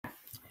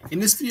In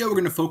this video, we're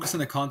going to focus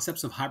on the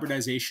concepts of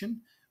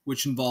hybridization,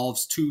 which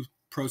involves two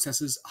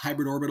processes,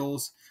 hybrid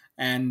orbitals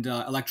and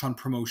electron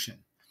promotion,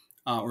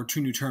 or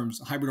two new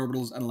terms, hybrid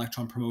orbitals and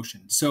electron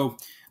promotion. So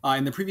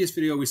in the previous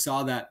video, we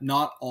saw that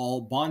not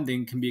all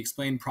bonding can be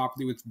explained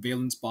properly with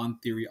valence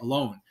bond theory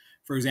alone.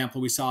 For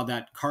example, we saw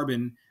that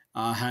carbon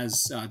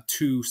has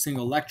two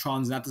single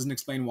electrons, and that doesn't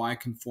explain why it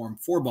can form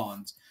four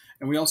bonds.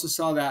 And we also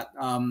saw that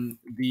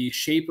the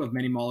shape of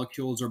many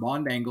molecules or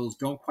bond angles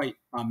don't quite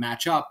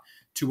match up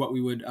to what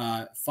we would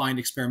find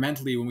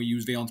experimentally when we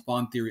use valence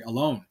bond theory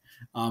alone.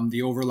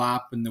 The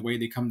overlap and the way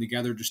they come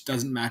together just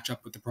doesn't match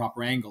up with the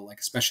proper angle, like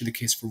especially the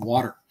case for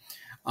water.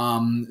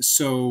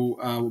 So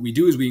what we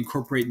do is we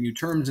incorporate new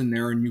terms in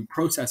there and new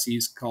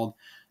processes called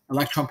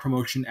electron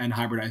promotion and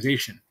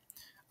hybridization.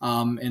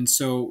 And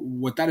so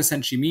what that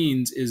essentially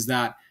means is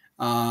that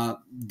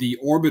the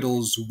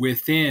orbitals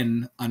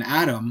within an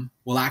atom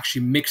will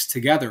actually mix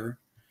together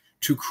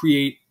to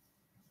create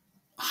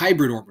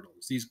hybrid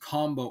orbitals, these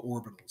combo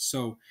orbitals.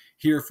 So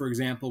here, for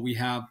example, we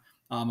have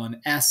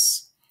an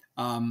S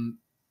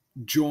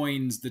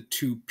joins the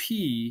two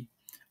P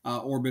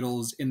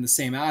orbitals in the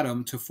same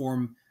atom to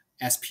form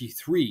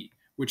sp3,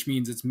 which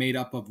means it's made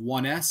up of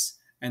one S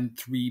and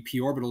three P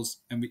orbitals,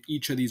 and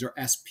each of these are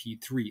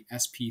sp3,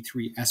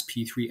 sp3,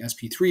 sp3,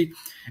 sp3,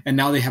 and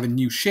now they have a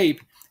new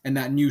shape, and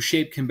that new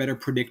shape can better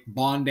predict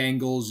bond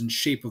angles and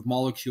shape of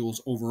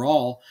molecules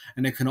overall,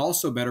 and it can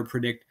also better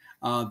predict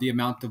the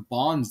amount of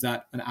bonds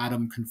that an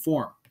atom can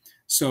form.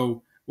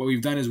 So what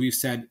we've done is we've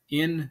said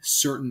in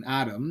certain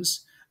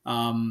atoms,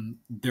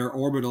 their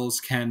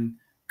orbitals can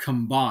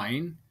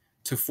combine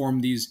to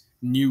form these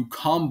new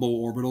combo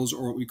orbitals,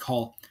 or what we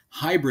call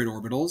hybrid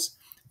orbitals,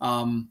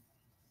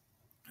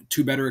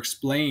 to better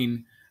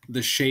explain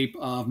the shape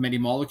of many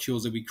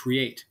molecules that we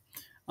create.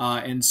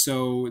 And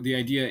so the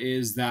idea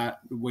is that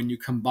when you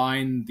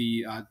combine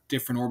the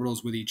different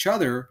orbitals with each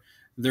other,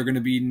 they're going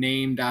to be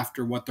named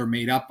after what they're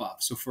made up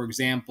of. So for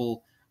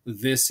example,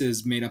 this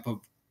is made up of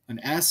an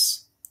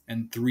S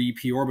and three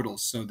P orbitals.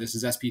 So this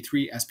is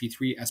sp3,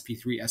 sp3,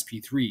 sp3,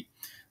 sp3.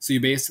 So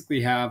you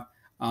basically have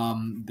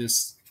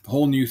this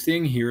whole new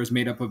thing here is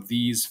made up of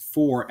these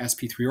four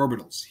sp3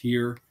 orbitals,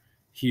 here,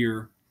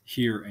 here,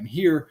 here, and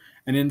here.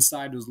 And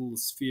inside those little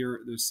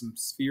sphere, there's some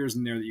spheres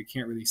in there that you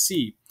can't really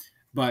see,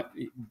 but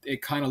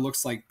it kind of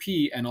looks like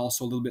P and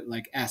also a little bit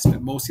like S,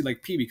 but mostly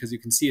like P because you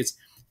can see it's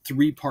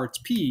 3 parts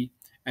P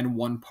and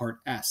 1 part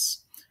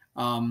S.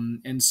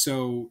 And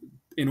so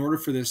in order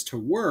for this to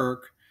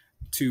work,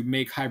 to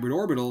make hybrid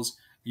orbitals,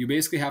 you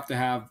basically have to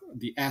have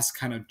the S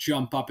kind of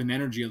jump up in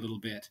energy a little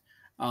bit.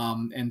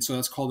 And so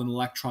that's called an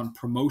electron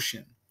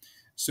promotion.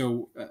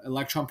 So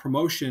electron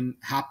promotion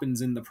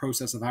happens in the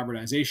process of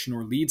hybridization,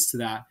 or leads to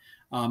that.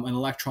 An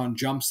electron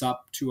jumps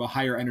up to a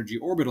higher energy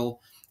orbital,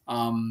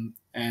 and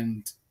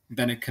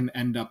then it can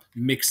end up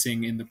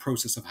mixing in the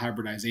process of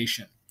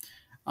hybridization.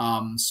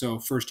 So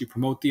first you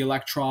promote the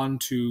electron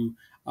to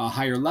a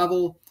higher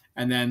level,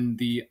 and then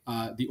the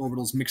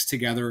orbitals mix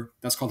together.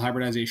 That's called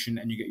hybridization,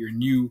 and you get your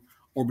new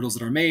orbitals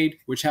that are made,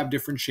 which have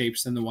different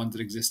shapes than the ones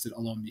that existed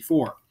alone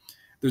before.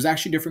 There's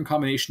actually different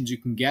combinations you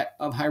can get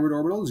of hybrid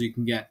orbitals. You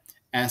can get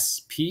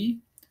sp,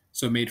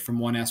 so made from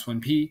one S,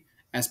 one P,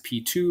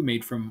 sp2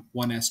 made from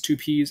one S, two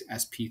Ps,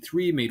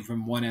 sp3 made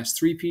from one S,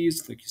 three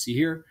Ps, like you see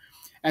here,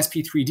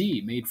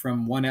 sp3d made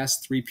from one S,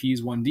 three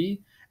Ps, one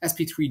D,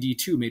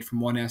 sp3d2 made from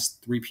one S,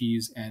 three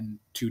Ps, and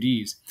two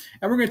Ds.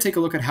 And we're going to take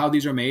a look at how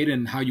these are made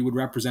and how you would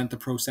represent the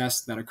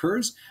process that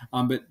occurs.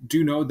 But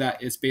do know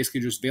that it's basically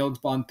just valence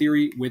bond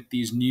theory with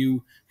these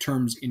new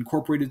terms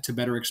incorporated to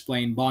better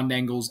explain bond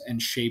angles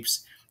and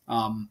shapes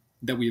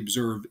that we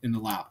observe in the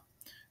lab.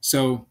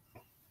 So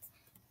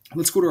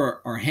let's go to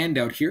our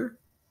handout here.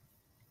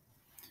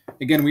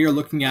 Again, we are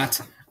looking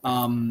at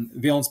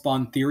valence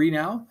bond theory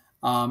now.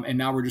 And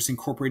now we're just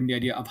incorporating the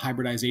idea of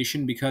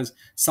hybridization, because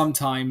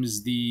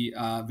sometimes the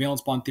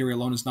valence bond theory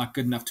alone is not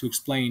good enough to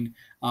explain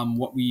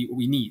what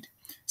we need.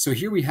 So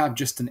here we have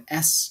just an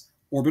S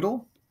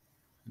orbital,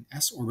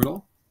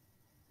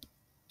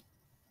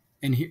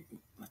 and here,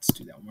 let's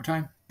do that one more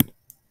time,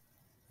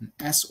 an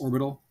S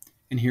orbital,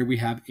 and here we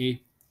have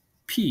a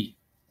P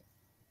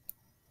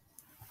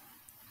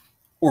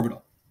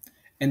orbital.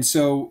 And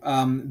so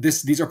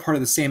these are part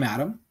of the same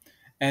atom,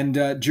 and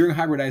during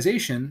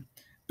hybridization,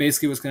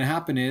 basically what's going to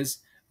happen is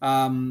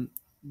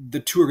the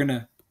two are going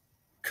to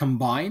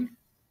combine,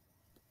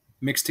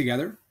 mix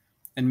together,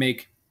 and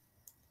make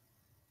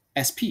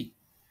sp.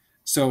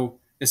 So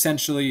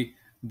essentially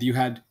you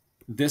had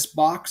this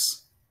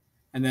box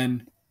and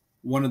then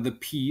one of the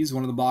P's,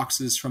 one of the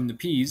boxes from the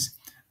P's,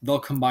 they'll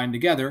combine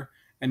together,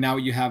 and now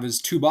what you have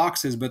is two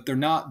boxes, but they're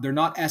not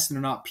S and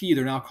they're not P,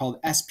 they're now called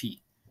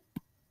sp.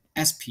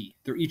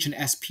 They're each an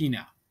sp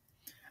now.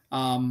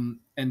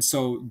 And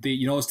so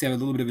you notice they have a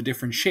little bit of a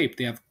different shape.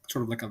 They have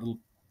sort of like a little,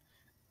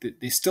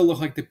 they still look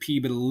like the P,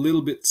 but a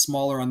little bit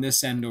smaller on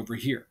this end over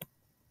here.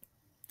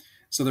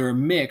 So they're a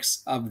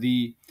mix of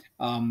the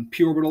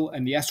P orbital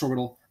and the S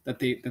orbital that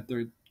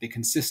they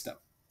consist of.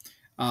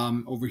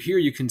 Over here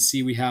you can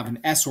see we have an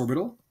S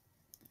orbital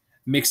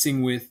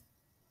mixing with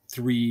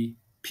 3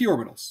 p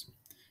orbitals.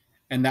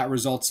 And that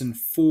results in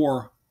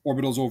 4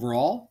 orbitals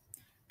overall,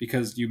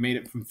 because you made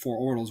it from 4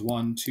 orbitals,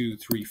 1, 2,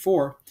 3,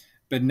 4.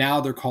 But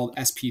now they're called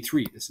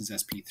sp3. This is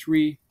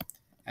sp3,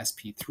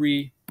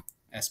 sp3,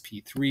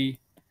 sp3,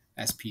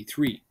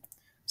 sp3.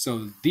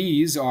 So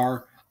these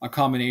are a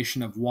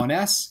combination of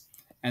 1s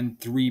and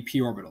 3 p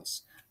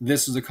orbitals.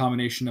 This is a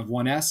combination of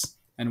 1s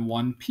and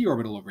 1 p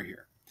orbital over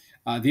here.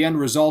 The end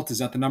result is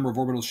that the number of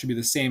orbitals should be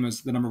the same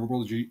as the number of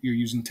orbitals you're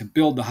using to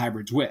build the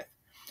hybrids with.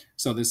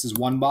 So this is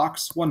one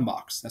box.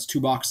 That's 2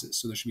 boxes.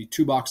 So there should be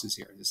 2 boxes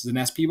here. This is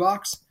an SP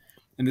box,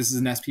 and this is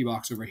an SP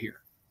box over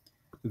here.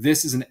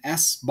 This is an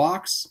S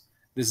box.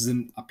 This is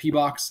a P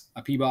box,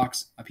 a P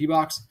box, a P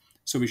box.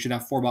 So we should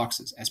have 4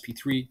 boxes: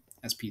 SP3,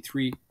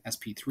 SP3,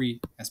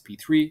 SP3,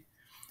 SP3,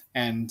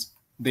 and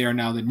they are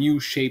now the new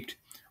shaped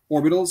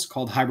orbitals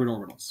called hybrid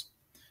orbitals.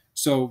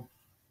 So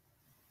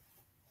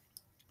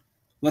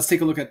let's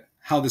take a look at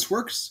how this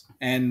works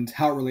and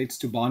how it relates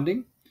to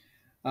bonding.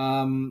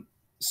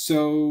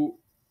 So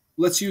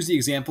let's use the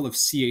example of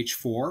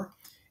CH4.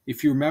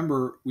 If you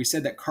remember, we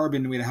said that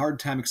carbon, we had a hard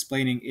time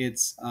explaining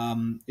its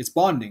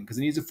bonding because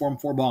it needs to form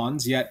 4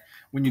 bonds. Yet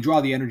when you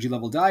draw the energy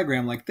level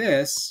diagram like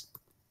this,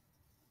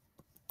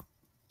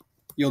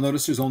 you'll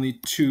notice there's only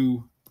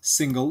 2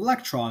 single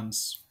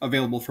electrons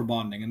available for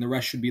bonding, and the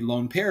rest should be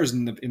lone pairs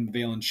in the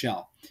valence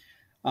shell.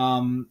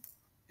 And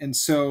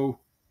so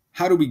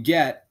how do we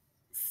get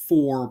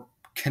 4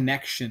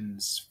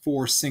 connections,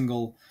 4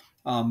 single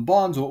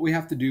bonds? What we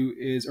have to do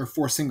is, or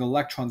 4 single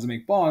electrons to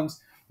make bonds,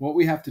 what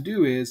we have to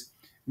do is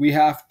we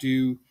have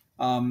to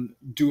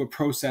do a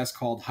process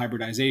called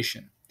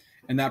hybridization.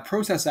 And that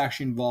process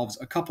actually involves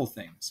a couple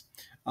things.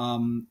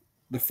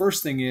 The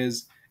first thing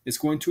is it's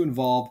going to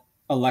involve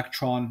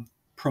electron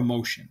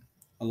promotion.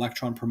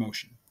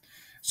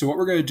 So what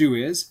we're going to do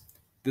is,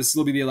 this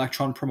will be the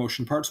electron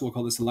promotion part, so we'll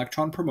call this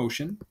electron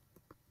promotion.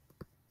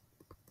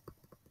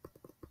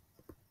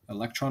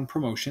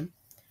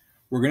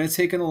 We're going to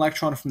take an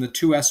electron from the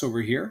 2s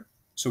over here,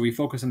 so we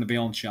focus on the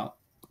valence shell,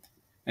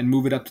 and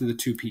move it up to the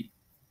 2p.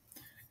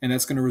 And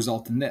that's going to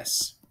result in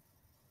this.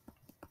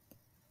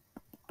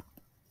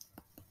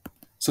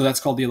 So that's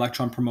called the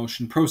electron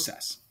promotion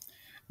process.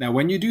 Now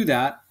when you do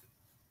that,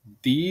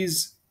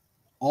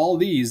 all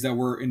these that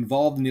were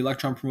involved in the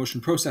electron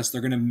promotion process,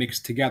 they're going to mix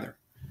together.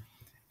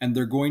 And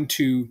they're going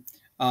to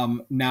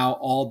now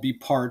all be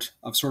part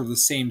of sort of the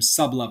same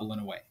sublevel in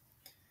a way.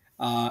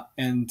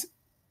 And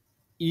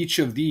each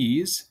of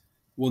these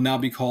will now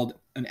be called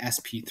an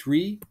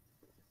sp3,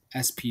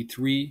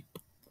 sp3,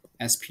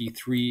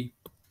 sp3,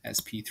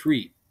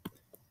 sp3.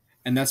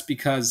 And that's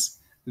because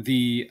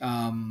these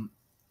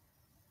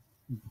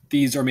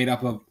are made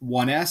up of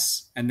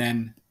 1s and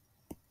then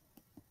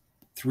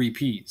 3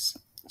 p's.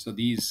 So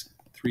these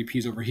 3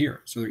 p's over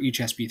here. So they're each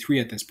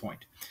sp3 at this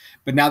point.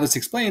 But now this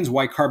explains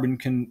why carbon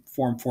can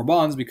form 4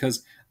 bonds,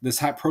 because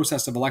this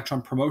process of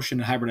electron promotion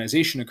and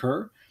hybridization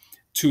occur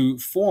to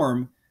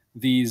form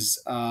these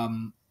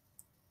hybrid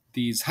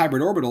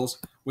orbitals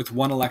with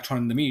 1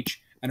 electron in them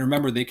each. And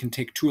remember, they can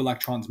take 2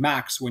 electrons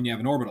max when you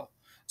have an orbital.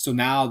 So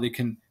now they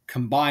can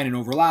combine and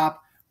overlap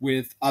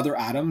with other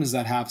atoms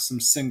that have some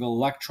single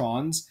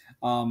electrons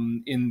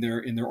in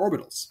their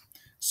orbitals.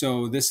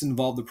 So this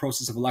involved the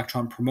process of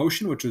electron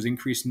promotion, which was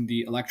increasing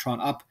the electron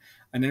up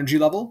an energy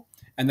level,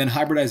 and then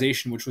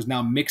hybridization, which was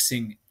now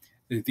mixing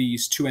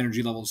these 2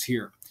 energy levels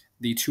here,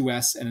 the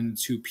 2s and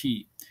the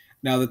 2p.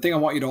 Now, the thing I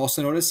want you to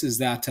also notice is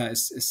that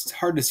it's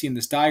hard to see in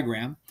this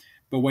diagram,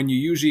 but when you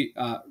usually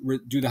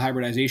do the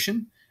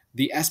hybridization,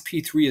 the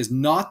sp3 is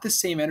not the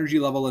same energy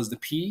level as the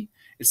p.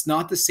 It's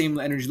not the same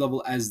energy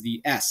level as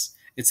the s.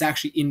 It's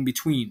actually in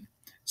between.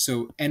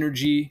 So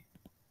energy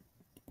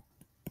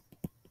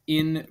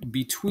in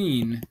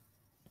between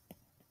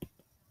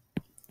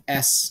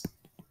S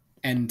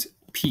and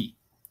P,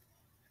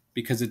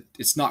 because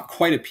it's not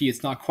quite a P,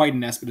 it's not quite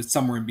an S, but it's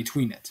somewhere in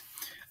between it.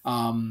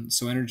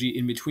 So energy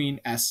in between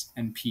S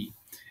and P.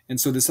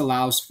 And so this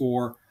allows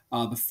for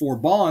the 4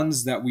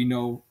 bonds that we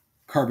know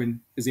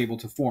carbon is able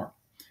to form.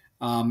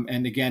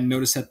 And again,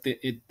 notice that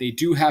they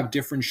do have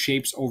different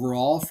shapes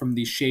overall from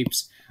the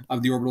shapes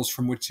of the orbitals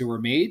from which they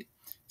were made.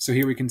 So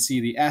here we can see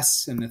the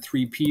S and the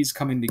 3 P's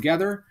coming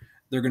together.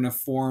 They're going to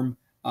form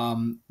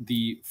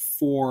the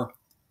 4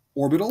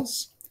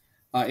 orbitals.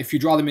 If you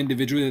draw them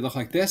individually, they look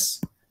like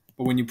this.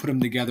 But when you put them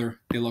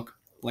together, they look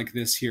like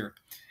this here.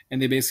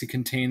 And they basically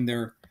contain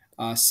their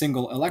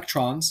single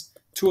electrons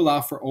to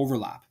allow for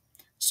overlap.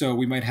 So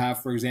we might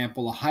have, for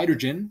example, a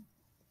hydrogen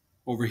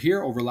over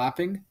here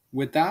overlapping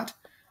with that,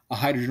 a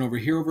hydrogen over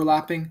here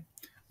overlapping,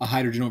 a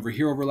hydrogen over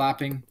here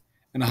overlapping,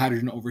 and a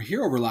hydrogen over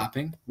here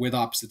overlapping with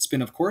opposite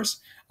spin, of course,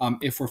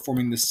 if we're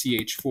forming the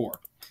CH4.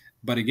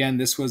 But again,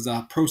 this was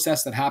a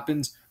process that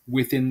happens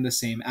within the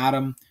same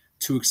atom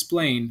to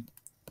explain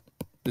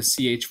the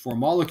CH4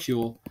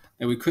 molecule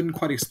that we couldn't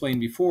quite explain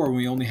before when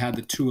we only had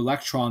the 2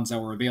 electrons that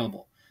were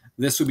available.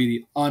 This would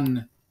be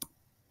the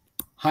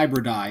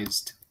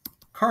unhybridized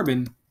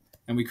carbon,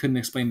 and we couldn't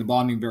explain the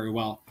bonding very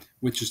well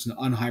with just an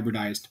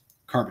unhybridized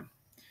carbon.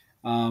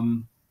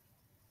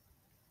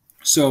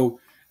 So,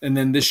 and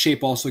then this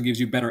shape also gives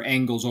you better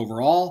angles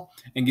overall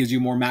and gives you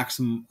more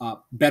maximum,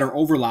 better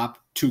overlap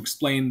to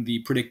explain the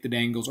predicted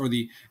angles or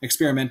the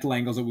experimental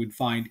angles that we'd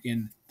find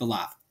in the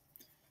lab.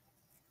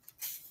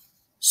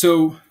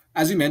 So,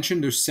 as we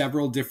mentioned, there's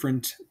several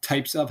different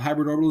types of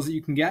hybrid orbitals that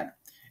you can get.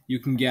 You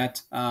can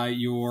get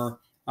your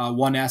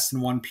 1s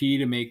and 1p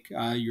to make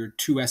your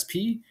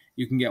 2sp.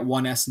 You can get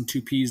 1s and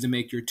 2p's to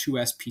make your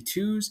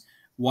 2sp2s,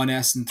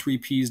 1s and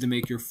 3p's to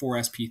make your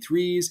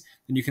 4sp3s.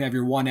 Then you can have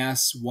your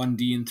 1s,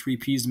 1d, and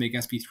 3p's to make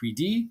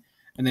sp3d.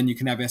 And then you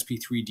can have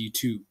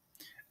sp3d2.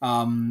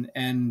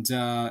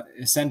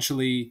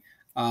 Essentially,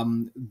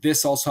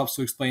 this also helps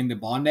to explain the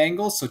bond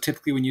angles. So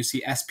typically when you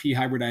see sp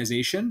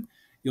hybridization,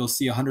 you'll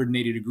see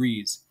 180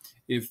 degrees.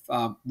 If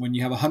when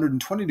you have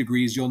 120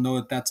 degrees, you'll know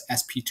that that's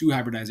sp2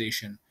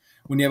 hybridization.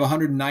 When you have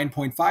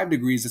 109.5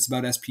 degrees, it's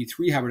about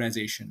sp3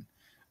 hybridization.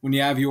 When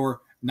you have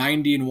your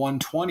 90 and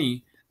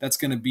 120, that's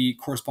going to be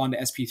correspond to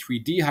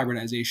sp3d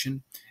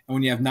hybridization. And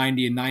when you have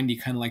 90 and 90,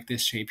 kind of like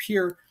this shape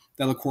here,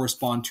 that'll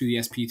correspond to the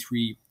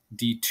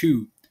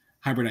sp3d2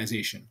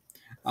 hybridization.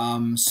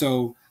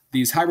 So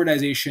these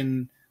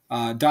hybridization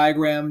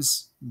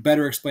diagrams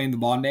better explain the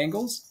bond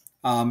angles.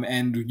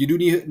 And you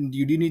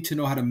do need to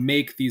know how to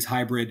make these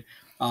hybrid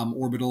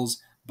orbitals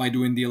by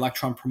doing the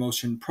electron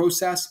promotion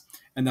process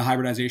and the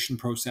hybridization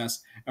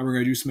process. And we're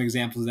going to do some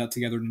examples of that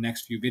together in the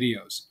next few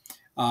videos.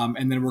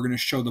 And then we're going to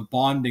show the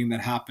bonding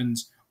that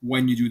happens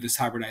when you do this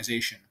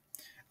hybridization.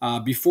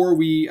 Before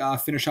we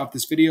finish off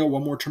this video,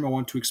 one more term I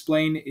want to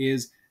explain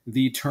is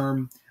the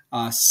term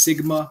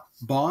sigma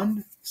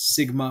bond.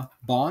 Sigma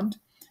bond.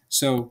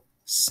 So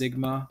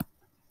sigma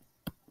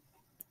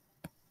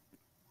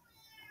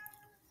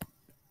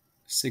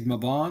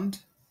bond.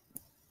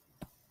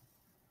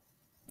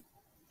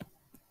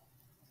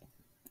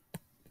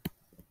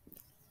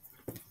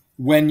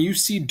 When you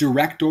see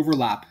direct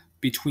overlap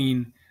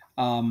between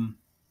orbitals,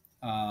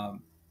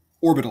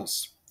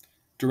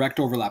 direct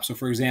overlap. So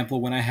for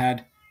example, when I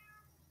have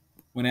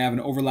an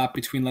overlap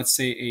between, let's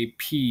say, a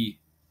p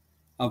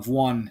of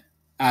one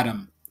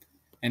atom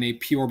and a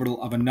p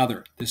orbital of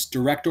another, this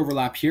direct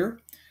overlap here,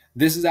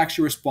 this is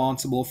actually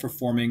responsible for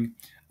forming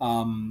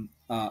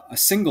a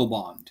single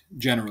bond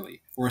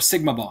generally, or a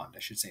sigma bond, I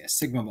should say, a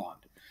sigma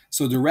bond.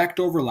 So direct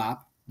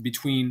overlap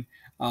between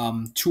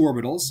two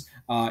orbitals,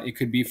 it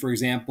could be, for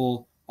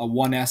example, a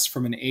 1s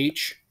from an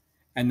H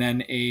and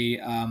then a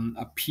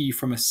P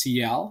from a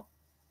Cl.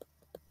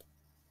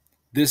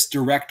 This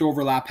direct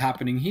overlap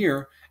happening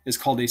here is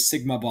called a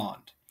sigma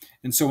bond.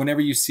 And so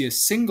whenever you see a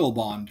single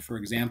bond, for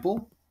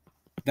example,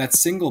 that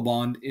single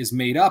bond is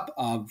made up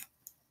of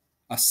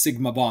a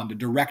sigma bond, a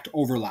direct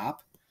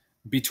overlap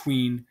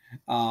between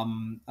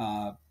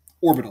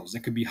orbitals.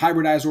 It could be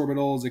hybridized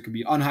orbitals, it could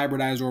be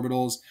unhybridized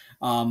orbitals,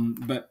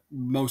 but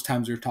most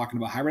times we're talking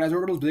about hybridized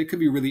orbitals, but it could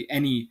be really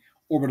any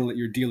orbital that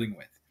you're dealing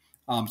with.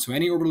 So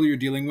any orbital you're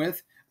dealing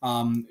with,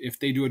 if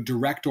they do a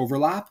direct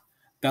overlap,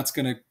 that's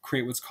going to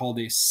create what's called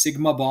a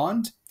sigma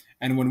bond.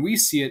 And when we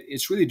see it,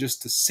 it's really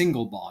just a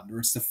single bond, or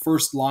it's the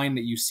first line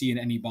that you see in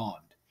any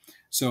bond.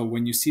 So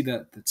when you see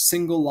that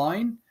single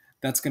line,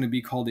 that's going to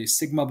be called a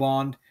sigma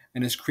bond,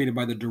 and is created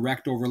by the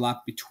direct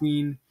overlap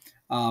between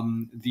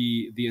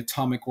the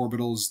atomic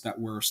orbitals that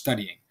we're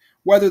studying.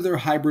 Whether they're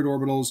hybrid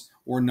orbitals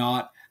or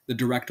not, the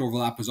direct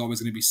overlap is always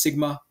going to be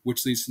sigma,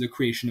 which leads to the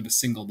creation of a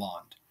single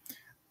bond.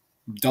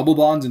 Double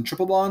bonds and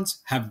triple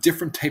bonds have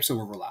different types of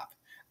overlap.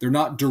 They're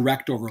not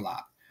direct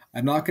overlap.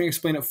 I'm not going to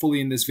explain it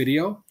fully in this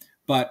video,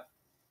 but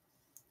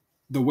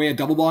the way a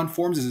double bond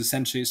forms is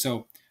essentially,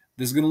 so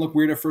this is going to look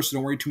weird at first, so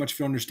don't worry too much if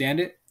you don't understand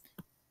it.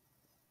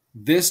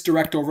 This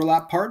direct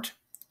overlap part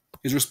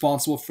is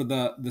responsible for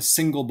the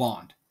single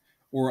bond,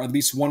 or at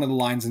least one of the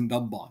lines in the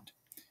double bond.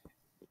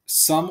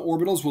 Some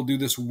orbitals will do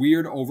this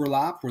weird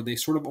overlap where they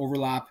sort of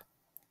overlap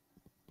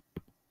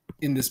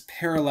in this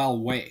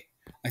parallel way.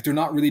 Like they're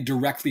not really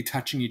directly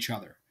touching each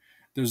other.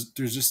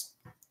 They're just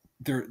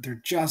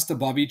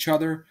above each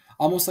other,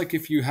 almost like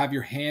if you have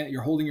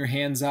you're holding your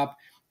hands up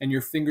and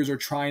your fingers are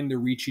trying to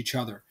reach each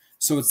other.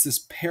 So it's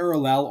this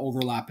parallel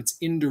overlap, it's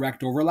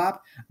indirect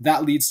overlap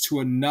that leads to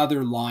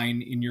another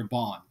line in your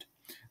bond.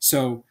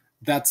 So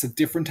that's a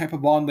different type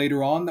of bond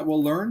later on that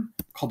we'll learn,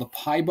 called a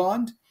pi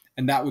bond,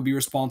 and that would be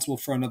responsible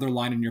for another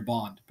line in your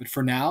bond. But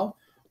for now,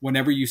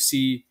 whenever you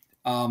see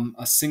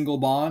a single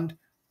bond,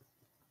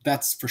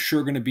 that's for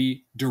sure going to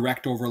be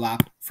direct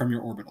overlap from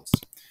your orbitals.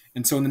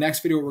 And so in the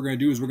next video, what we're going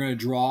to do is we're going to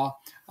draw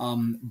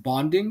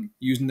bonding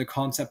using the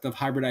concept of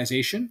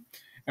hybridization,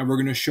 and we're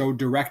going to show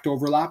direct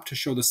overlap to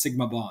show the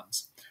sigma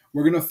bonds.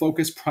 We're going to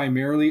focus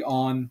primarily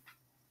on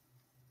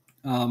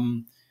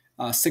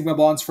sigma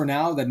bonds for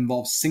now that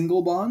involve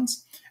single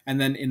bonds. And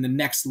then in the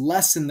next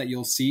lesson that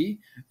you'll see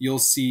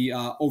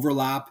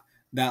overlap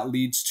that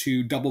leads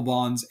to double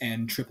bonds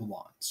and triple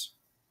bonds.